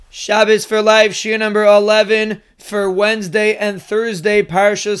Shabbos for Life, Shir number 11 for Wednesday and Thursday,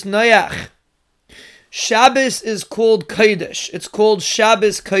 Parshas Noach. Shabbos is called Kodesh. It's called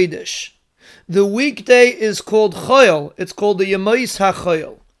Shabbos Kodesh. The weekday is called Chayil. It's called the Yemos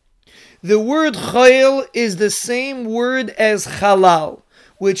HaChayil. The word Chayil is the same word as Halal,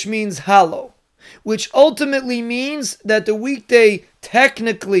 which means hallow, which ultimately means that the weekday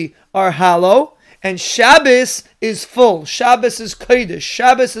technically are hallow, and Shabbos is full. Shabbos is Kodesh.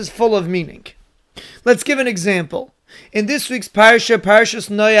 Shabbos is full of meaning. Let's give an example. In this week's Parshas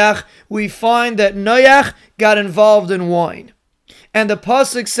Noach, we find that Noach got involved in wine. And the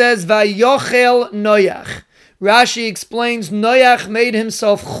pasuk says, Vayochel Noach. Rashi explains, Noach made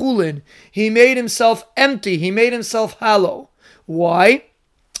himself chulin. He made himself empty. He made himself hollow. Why?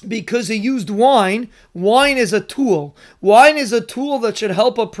 Because he used wine. Wine is a tool. Wine is a tool that should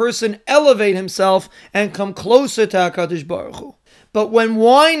help a person elevate himself and come closer to HaKadosh Baruch Hu. But when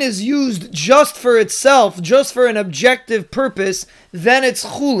wine is used just for itself, just for an objective purpose, then it's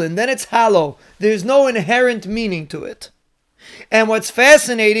chulin, then it's hollow. There's no inherent meaning to it. And what's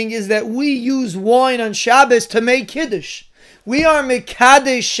fascinating is that we use wine on Shabbos to make Kiddush. We are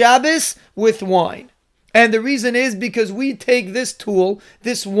Mekadesh Shabbos with wine. And the reason is because we take this tool,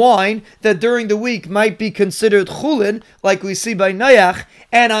 this wine, that during the week might be considered chulin, like we see by Noach,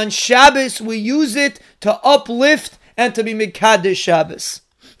 and on Shabbos we use it to uplift and to be Mekadesh Shabbos.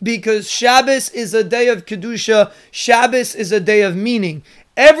 Because Shabbos is a day of Kedusha, Shabbos is a day of meaning.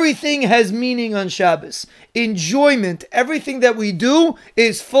 Everything has meaning on Shabbos. Enjoyment, everything that we do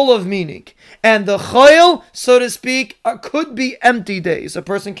is full of meaning. And the chayil, so to speak, could be empty days. A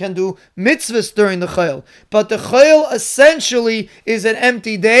person can do mitzvahs during the chayil. But the chayil essentially is an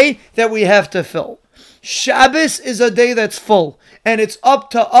empty day that we have to fill. Shabbos is a day that's full. And it's up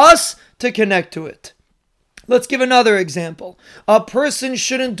to us to connect to it. Let's give another example. A person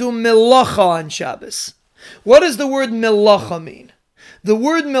shouldn't do melacha on Shabbos. What does the word melacha mean? The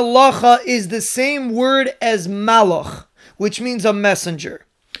word melacha is the same word as malach, which means a messenger.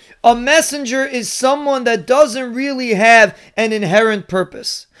 A messenger is someone that doesn't really have an inherent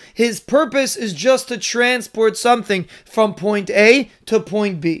purpose. His purpose is just to transport something from point A to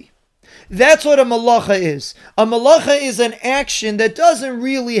point B. That's what a malacha is. A malacha is an action that doesn't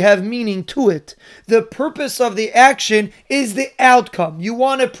really have meaning to it. The purpose of the action is the outcome. You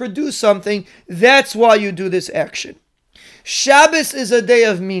want to produce something, that's why you do this action. Shabbos is a day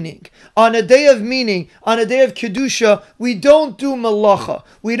of meaning. On a day of meaning, on a day of Kedusha, we don't do malacha.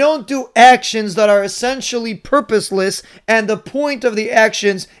 We don't do actions that are essentially purposeless, and the point of the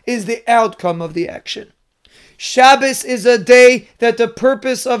actions is the outcome of the action. Shabbos is a day that the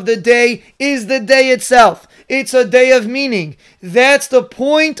purpose of the day is the day itself. It's a day of meaning. That's the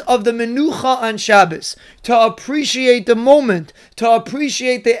point of the menucha on Shabbos. To appreciate the moment, to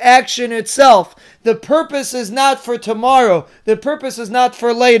appreciate the action itself. The purpose is not for tomorrow. The purpose is not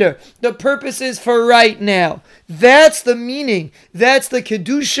for later. The purpose is for right now. That's the meaning. That's the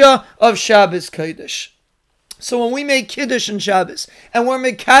Kedusha of Shabbos Kodesh. So when we make Kiddush on Shabbos, and we're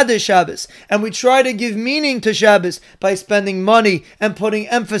Mekadesh Shabbos, and we try to give meaning to Shabbos by spending money and putting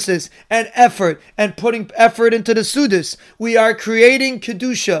emphasis and putting effort into the Sudas, we are creating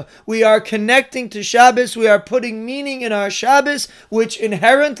Kedusha. We are connecting to Shabbos. We are putting meaning in our Shabbos, which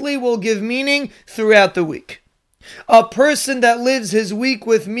inherently will give meaning throughout the week. A person that lives his week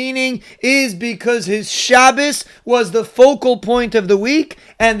with meaning is because his Shabbos was the focal point of the week,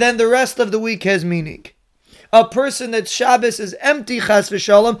 and then the rest of the week has meaning. A person that Shabbos is empty, chas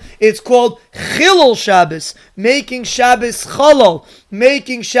v'shalom, it's called chilul Shabbos, making Shabbos chalal,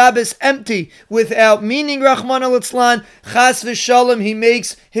 making Shabbos empty, without meaning, Rahman al-Itzlan, chas v'shalom, he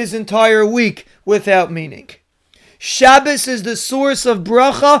makes his entire week without meaning. Shabbos is the source of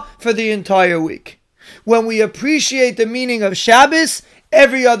bracha for the entire week. When we appreciate the meaning of Shabbos,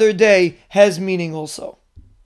 every other day has meaning also.